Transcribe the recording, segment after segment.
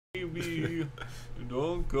be.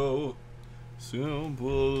 Don't go.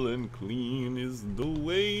 Simple and clean is the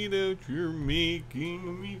way that you're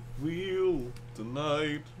making me feel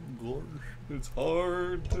tonight. Gosh, it's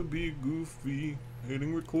hard to be goofy.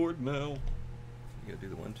 Hitting record now. You gotta do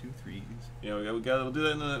the 1, 2, 3s. Yeah, we'll do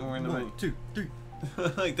that when we're in the 1, 2, 3.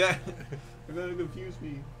 like that. You're gonna confuse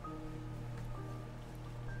me.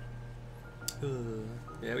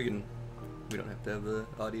 Yeah, we don't have to have the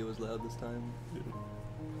audio as loud this time.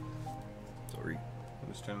 Sorry.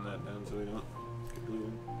 I'm just turning that down so we don't get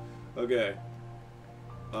bleeding. Okay.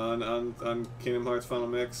 On Kingdom Hearts Final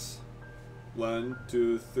Mix. 1,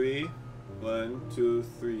 2, 3. 1, 2,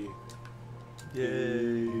 3. Yay!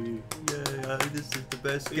 Yay! This is the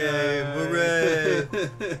best game! Hooray!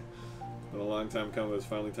 Been a long time coming. It's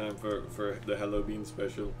finally time for the Halloween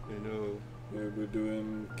special. I know. Yeah, we're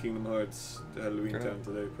doing Kingdom Hearts Halloween Town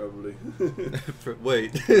today, probably.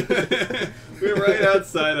 Wait. We're right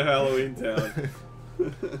outside of Halloween Town.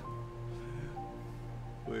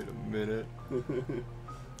 Wait a minute.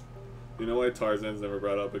 You know why Tarzan's never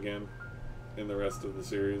brought up again in the rest of the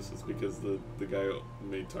series? It's because the guy who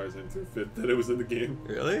made Tarzan threw fit that it was in the game.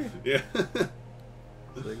 Really? Yeah.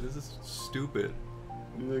 It's like, this is stupid.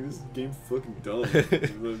 Like, this game's fucking dumb.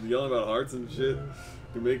 Yelling about hearts and shit.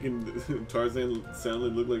 You're making Tarzan sound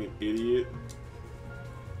like look like an idiot.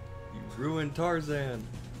 You ruined Tarzan.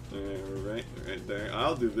 Right there.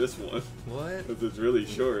 I'll do this one. What? Because it's really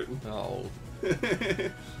short. Oh. Back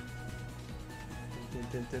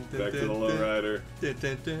to the lowrider.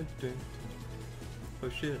 Oh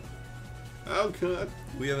shit. Oh god.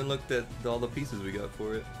 We haven't looked at all the pieces we got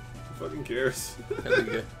for it. Who fucking cares?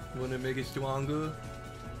 Wanna make it stronger?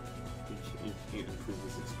 You can't improve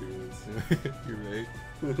this experience. You're right.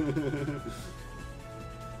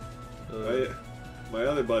 My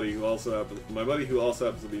other buddy who also happens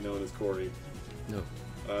to be known as Corey. No.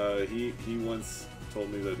 He once told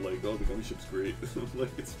me that like, oh, the gummy ship's great. I'm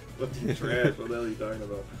like, it's fucking trash. What the hell are you talking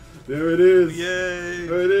about? There it is. Yay!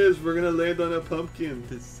 There it is. We're gonna land on a pumpkin.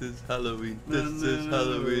 This is Halloween. This is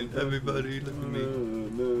Halloween. Everybody, look at me.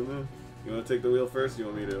 No. You wanna take the wheel first? Or you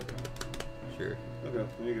want me to? Sure. Okay.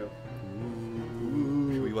 There you go.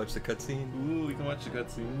 Ooh. Should we watch the cutscene? Ooh, we can watch the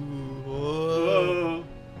cutscene. Whoa.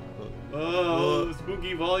 Oh,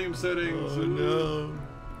 spooky volume settings. Oh no.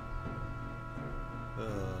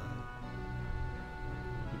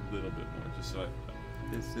 A little bit more, just so I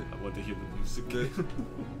want to hear the music.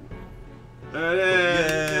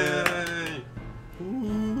 Hey!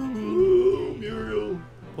 Ooh, Muriel!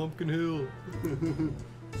 Pumpkin Hill.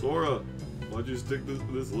 Sora, why'd you stick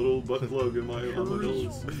this little butt plug in on my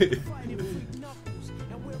nose?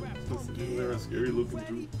 Isn't there a scary looking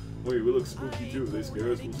too? Wait, we look spooky too. If they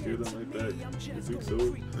scare us, we'll scare them right back. You think so?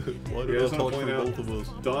 Why did I talk for both of us?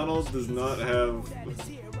 Donald does not have...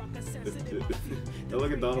 I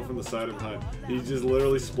look at Donald from the side and behind. He's just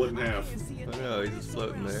literally split in half. I know, he's just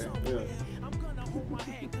floating there. Yeah.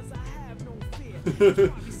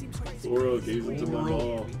 Sora, gaze into my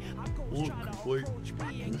maw. Look, wait.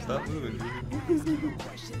 Stop moving, dude.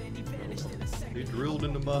 He drilled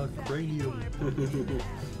into my cranium.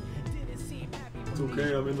 It's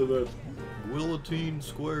okay, I'm into that. Guillotine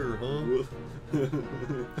Square, huh?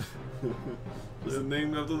 Is it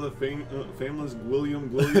named after the famous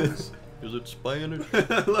William Williams? Is it Spanish?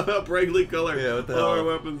 I love how brightly colored all our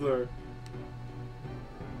weapons are.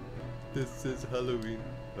 This is Halloween.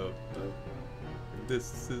 Oh.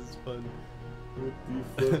 This is fun. What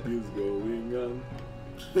the fuck is going on?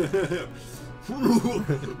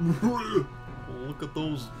 Look at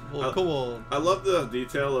those. Oh, come on. I love the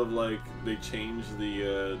detail of like they change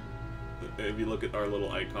the if you look at our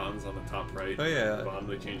little icons on the top right, oh yeah, at the bottom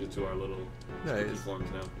they change it to our little forms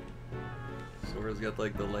now. Sora's got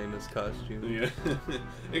like the lamest costume. Yeah,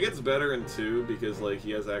 it gets better in 2 because like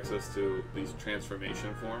he has access to these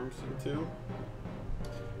transformation forms in 2,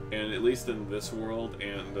 and at least in this world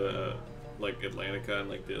and like Atlantica and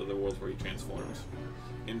like the other worlds where he transforms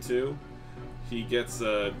in 2, he gets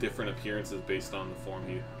different appearances based on the form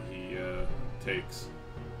he takes.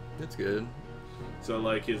 That's good. So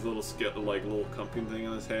like his little little pumpkin thing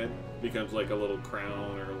on his head becomes like a little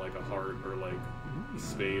crown or like a heart or like a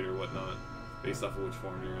spade or whatnot, based off of which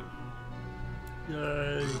form you're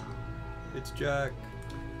in. Yay! It's Jack.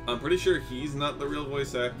 I'm pretty sure he's not the real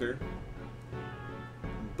voice actor,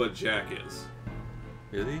 but Jack is.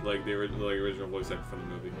 Really? Like the original voice actor from the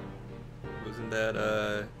movie. Wasn't that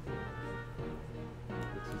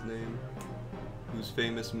what's his name? Who's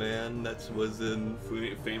Famous Man? Was in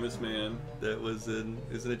Famous Man. That was in.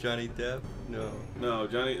 Isn't it Johnny Depp? No. No,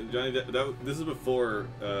 Johnny Depp. This is before.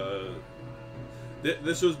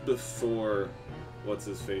 This was before what's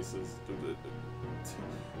his face is.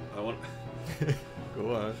 I want.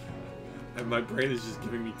 Go on. And my brain is just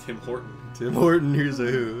giving me Tim Horton. Tim Horton, here's a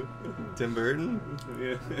who? Tim Burton?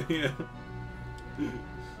 Yeah, yeah.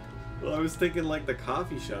 Well, I was thinking like the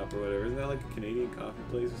coffee shop or whatever. Isn't that like a Canadian coffee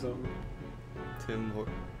place or something? Tim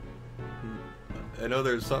Horton. I know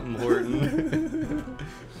there's something Horton.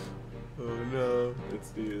 Oh no.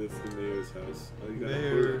 That's the mayor's house. Oh, you got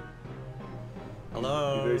Mayor.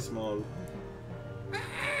 Hello. You're very small.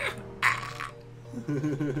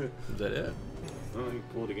 Is that it? Oh, you can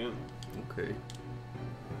pull it again. Okay.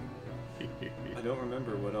 I don't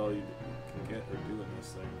remember what all you can get or do in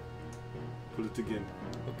this thing. Put it again.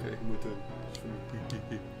 Okay. One more time.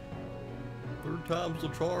 Third time's the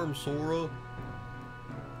charm, Sora.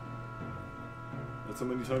 That's how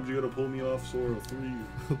many times you gotta pull me off, Sora. 3.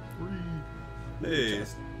 3. Hey.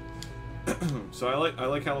 So I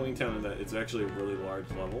like Halloween Town in that it's actually a really large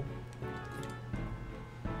level.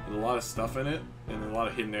 There's a lot of stuff in it, and a lot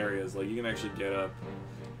of hidden areas. Like you can actually get up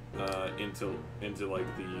into like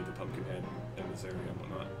the pumpkin head in this area and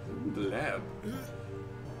whatnot. The lab.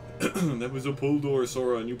 That was a pull door,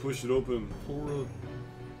 Sora, and you pushed it open. Sora,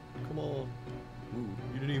 come on. Ooh,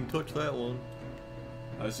 you didn't even touch that one.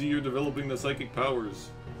 I see you're developing the psychic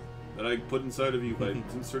powers that I put inside of you by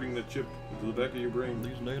inserting the chip into the back of your brain.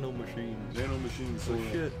 These nano machines. Nano machines, Sora.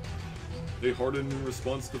 Oh shit. They harden in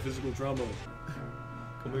response to physical trauma.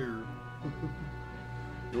 Come here.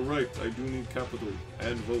 You're right, I do need capital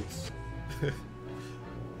and votes. Oh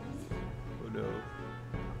no.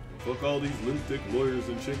 Fuck all these limp-dick lawyers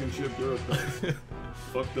and chicken shit bureaucrats.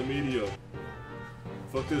 Fuck the media.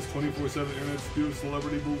 Fuck this 24/7 internet spew of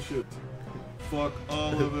celebrity bullshit. Fuck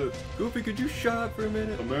all of it. Goofy, could you shut up for a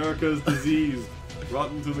minute? America is diseased,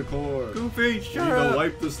 rotten to the core. Goofy, We shut need to up!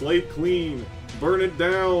 wipe the slate clean. Burn it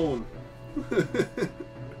down.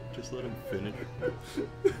 Just let him finish.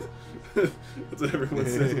 That's what everyone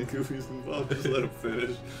says when Goofy's involved. Just let him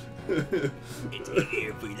finish. It's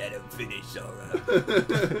easier if we let him finish, Sora.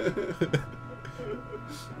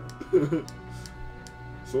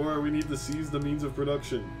 Sora, we need to seize the means of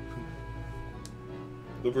production.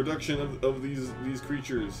 The production of these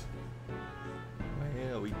creatures.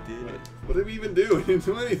 Yeah, we did it. What did we even do? We didn't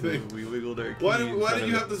do anything. We wiggled our keys. Why did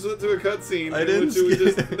you have to switch to a cutscene? I didn't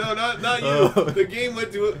No, not you. Oh. The game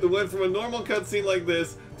went from a normal cutscene like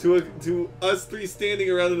this to us three standing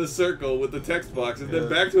around in a circle with the text box, and then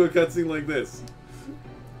back to a cutscene like this.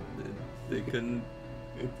 They couldn't.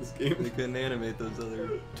 This game. They couldn't animate those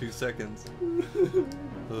other 2 seconds.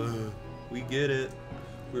 We get it.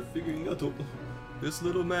 We're figuring out. This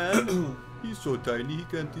little man, he's so tiny he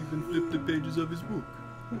can't even flip the pages of his book.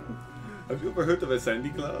 Have you ever heard of a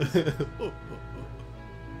Sandy Claus? A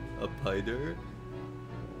spider,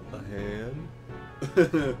 a hand,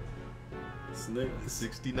 Snake. a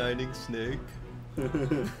 69ing snake.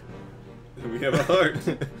 We have a heart.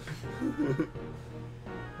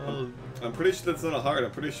 Oh, I'm pretty sure that's not a heart.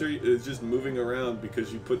 I'm pretty sure it's just moving around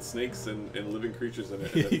because you put snakes and living creatures in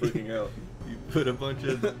it and they're freaking out. you put a bunch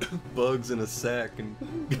of bugs in a sack and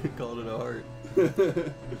called it a heart.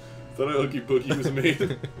 Thought a Oogie Boogie was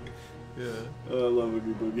made. Yeah. Oh, I love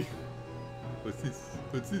Oogie Boogie. What's this?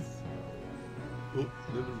 What's this? Oh,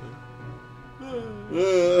 never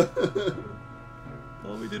mind.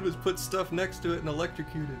 All we did was put stuff next to it and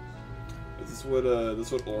electrocute it. This is what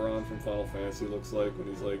Auron from Final Fantasy looks like when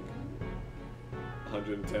he's like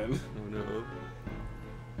 110. Oh no.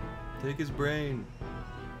 Take his brain.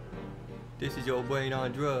 This is your brain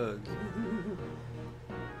on drugs.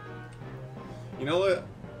 You know what?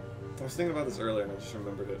 I was thinking about this earlier and I just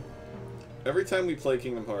remembered it. Every time we play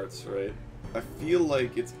Kingdom Hearts, right? I feel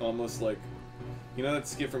like it's almost like, you know that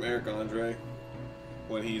skit from Eric Andre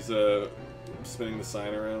when he's spinning the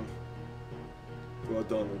sign around. Go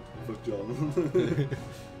Donald, fuck John.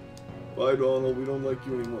 Bye Donald, we don't like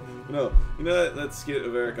you anymore. No, you know that skit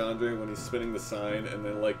of Eric Andre when he's spinning the sign and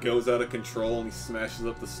then like goes out of control and he smashes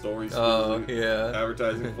up the store he's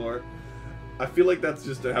advertising for? I feel like that's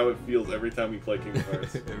just how it feels every time we play Kingdom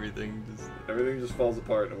Hearts. Everything just falls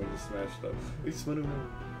apart and we just smash stuff. We spin it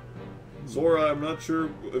around. Sora, I'm not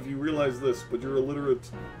sure if you realize this, but you're illiterate.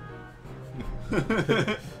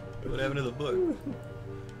 What happened to the book?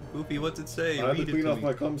 Goofy, what's it say? I had to Read it clean to off me.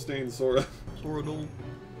 my cum stains, Sora. Sora, don't.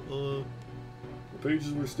 The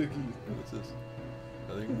pages were sticky. What's this?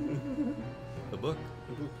 Nothing. The book.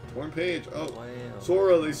 Torn page. Oh, Wow.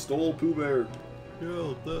 Sora, they stole Pooh Bear.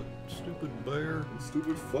 Yeah, that stupid bear.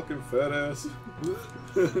 Stupid fucking fat ass.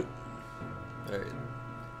 Alright.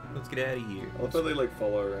 Let's get out of here. I thought they like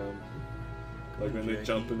follow around. Like when they Jackie.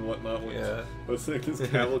 jump and whatnot. Yeah. It's like this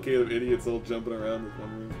cavalcade of idiots all jumping around this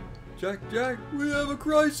one room. Jack, Jack, we have a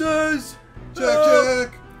crisis!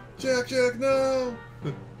 Jack, Jack, Jack, no!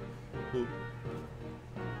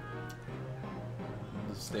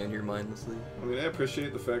 Just stand here mindlessly. I mean, I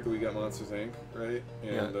appreciate the fact that we got Monsters Inc., right?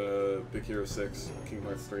 And Big Hero 6, Kingdom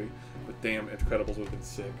Hearts 3. But damn, Incredibles would have been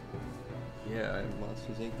sick. Yeah, and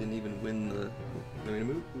Monsters Inc. didn't even win the... Want me to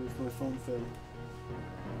move? My phone fell.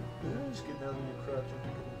 Yeah, just get down in your crotch.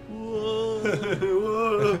 Whoa!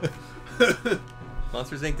 Whoa!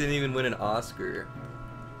 Monsters Inc. didn't even win an Oscar.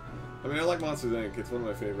 I mean, I like Monsters Inc. It's one of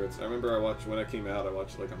my favorites. I remember when it came out, I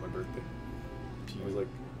watched it like on my birthday. I was like,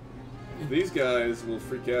 these guys will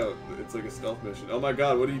freak out. It's like a stealth mission. Oh my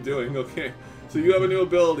god, what are you doing? Okay, so you have a new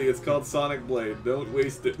ability. It's called Sonic Blade. Don't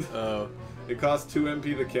waste it. Oh. It costs 2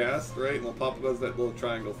 MP to cast, right? And Papa does that little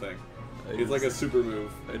triangle thing. It's like a super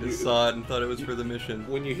move. I just saw it and thought it was for the mission.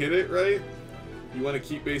 When you hit it, right, you want to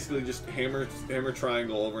keep basically just hammer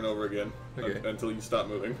triangle over and over again until you stop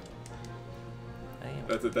moving. Damn.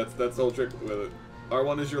 That's it. That's the whole trick with it.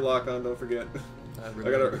 R1 is your lock on. Don't forget. We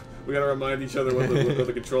gotta remind each other what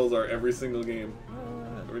the controls are every single game.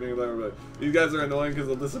 Everything about everybody. These guys are annoying because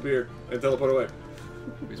they'll disappear and teleport away.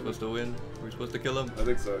 Are we supposed to win? Are we supposed to kill them? I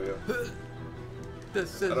think so. Yeah.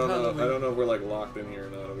 This is I don't know if we're like locked in here or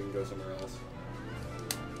not. Or we can go somewhere else.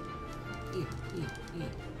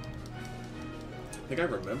 I think I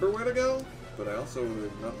remember where to go, but I also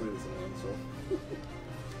have not played this long, so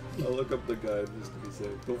I'll look up the guide just to be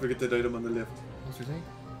safe. Don't forget that item on the left. Monsters Inc.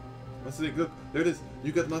 Monsters Inc. Look, there it is.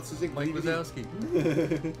 You got Monsters Inc. Mike DVD. Wazowski.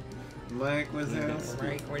 Mike Wazowski.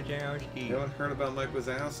 Mike Wazowski. I haven't heard about Mike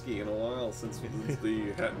Wazowski in a while since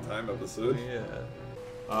the Hat in Time episode. Yeah.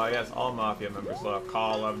 Yes, all Mafia members love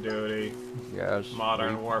Call of Duty. Yes.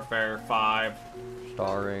 Modern Warfare 5.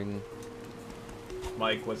 Starring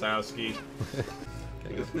Mike Wazowski.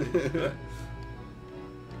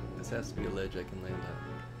 This has to be a ledge I can land on.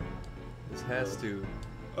 This has to.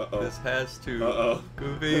 Uh-oh. This has to. Uh-oh.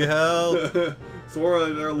 Goofy, help!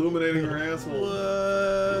 Sora, they're illuminating her asshole.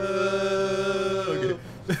 Whoa. Okay.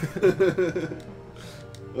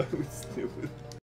 Why are we stupid?